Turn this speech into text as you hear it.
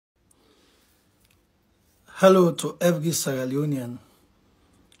Hello to every Sierra Leonean.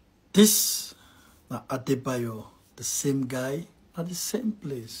 This na adabayoh, the same guy at the same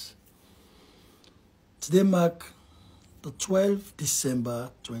place. Today mark the 12th December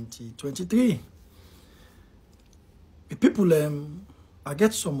 2023. The people I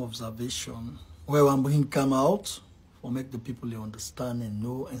get some observation where I'm bring come out for make the people understand and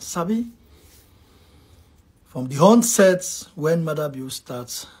know and sabi. From the onset when adabayoh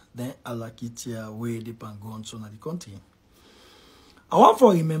starts, then alakitia way deep and go on so na the country. I want to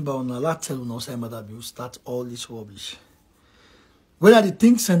remember on a lot tell no say adabayoh start all this rubbish. When are the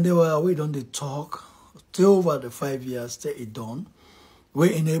things and they were we don't they talk till over the 5 years till it done.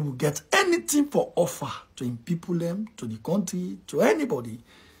 We enable get anything for offer to people them, to the country, to anybody.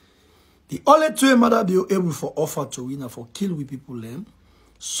 The only two adabayoh able for offer to win for kill we people them,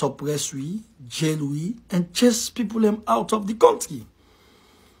 suppress we, jail we, and chase people them out of the country.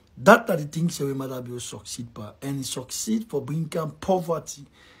 That are the things that adabayoh succeed by, and he succeed for bringing poverty.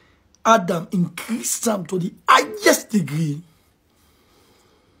 Adam increased them to the highest degree.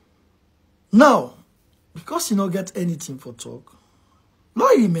 Now, because you don't get anything for talk, now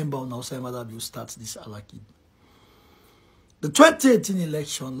you remember now say adabayoh starts this alakid. The 2018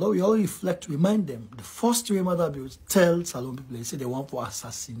 election, now we all reflect, remind them. The first way adabayoh tell Salon people, they say they want to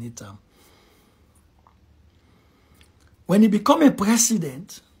assassinate him. When he become a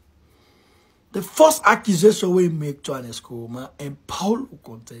president, the first accusation we make to Anescoma and Paulo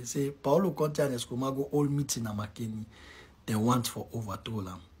Conte say Paulo Conte and Anescoma go all meeting in Makeni. They want for overthrow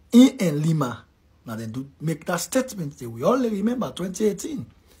them. In Lima, now they do make that statement. We all remember 2018.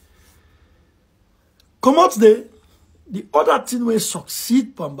 Come out there. The other thing we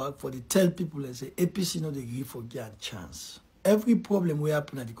succeed come back for the tell people and say APC no they give for get chance. Every problem we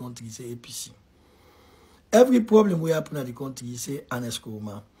happen at the country say APC. Every problem we happen at the country say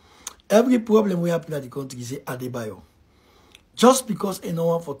Anescoma. Every problem we happen at the country is adabayoh. Just because no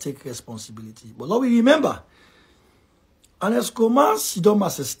one for take responsibility. But Lord, we remember, Anescoma, she don't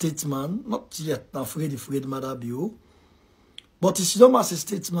as a statesman, not yet afraid adabayoh, but she don't as a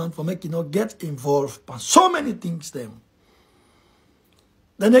statesman for making not get involved in so many things them.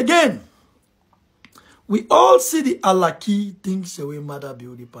 Then again, we all see the alaki things the way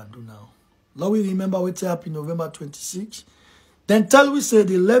adabayoh depend do now. Lord, we remember what happened November 26. Then tell we say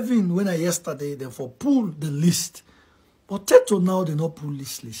the 11 when I yesterday, then for pull the list. But till now, they not pull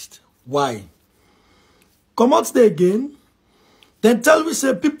this list. Why? Come out there again. Then tell we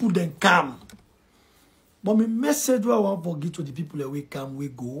say people then come. But my message I want to give to the people that we come, we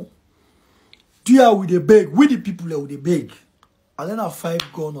go. Do you with the beg? We the people that with the beg. And then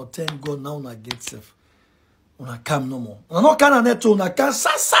 5 gun or 10 gun now I get safe. Una come no more. Una no can net una can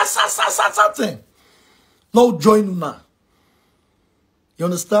sa. No join una. You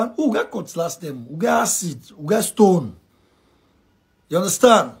understand? Who got cuts last them? Who got acid? Who got stone? You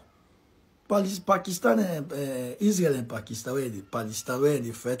understand? Pakistan and Israel and Pakistan, where the Palestine, where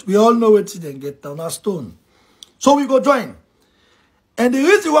the fight. We all know what they get down a stone. So we go join. And the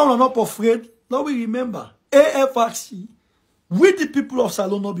reason why we're not afraid, now we remember, AFRC, we the people of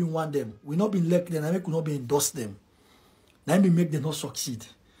Salon not been want them. We not been elect them, and we could not be endorse them. Now we make them not succeed.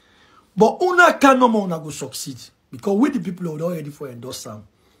 But una can no more go succeed. Because we the people are not ready for endorse them.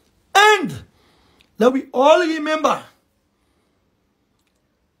 And let we all remember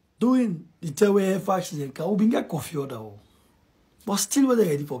doing the Tewe faction we been get confused. But still we're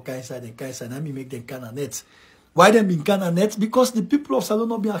ready for Kaisa and me make them can net. Why them being can net? Because the people of Salon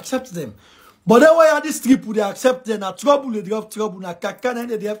not be accept them. But then why are these people they accept them? Na trouble they have trouble, na kakana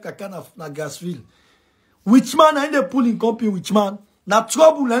they have kakana na gasville. Which man and they pull in company which man? Na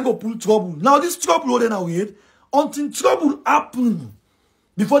trouble and go pull trouble. Now this trouble then now we until trouble happen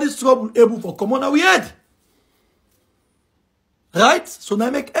before this trouble able for come on we head. Right? So now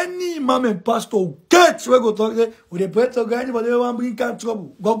make any imam and pastor get we go talk with the better guy anybody want bring kind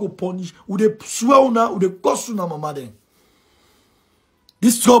trouble. God go punish. With the swear una, with the cost una mama then.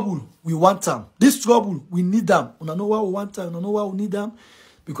 This trouble we want them. This trouble we need them. Una know why we want them, una know why we need them.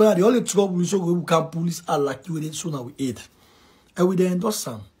 Because the only trouble we show we can police are like you with it sooner we aid. And we then endorse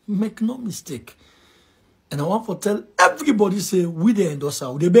them. Make no mistake. And I want to tell everybody say we the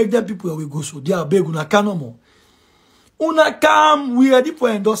endorser. They beg them people we go so they are beg una can no more. Una come we ready for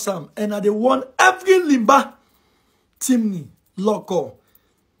endorse them. And they want every limba chimney local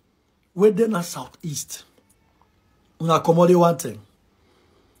where they na southeast. Una commode one thing.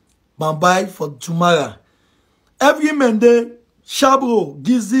 Bambai for tomorrow. Every Monday, Shabro,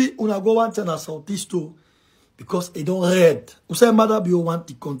 Gizi, una go one thing na southeast too. Because it don't read. We say adabayoh want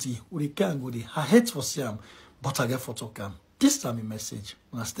the country. We can't go there. I hate for Siam, but I get for to come. This time a message.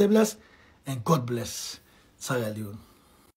 Stay blessed and God bless. Sierra Leone.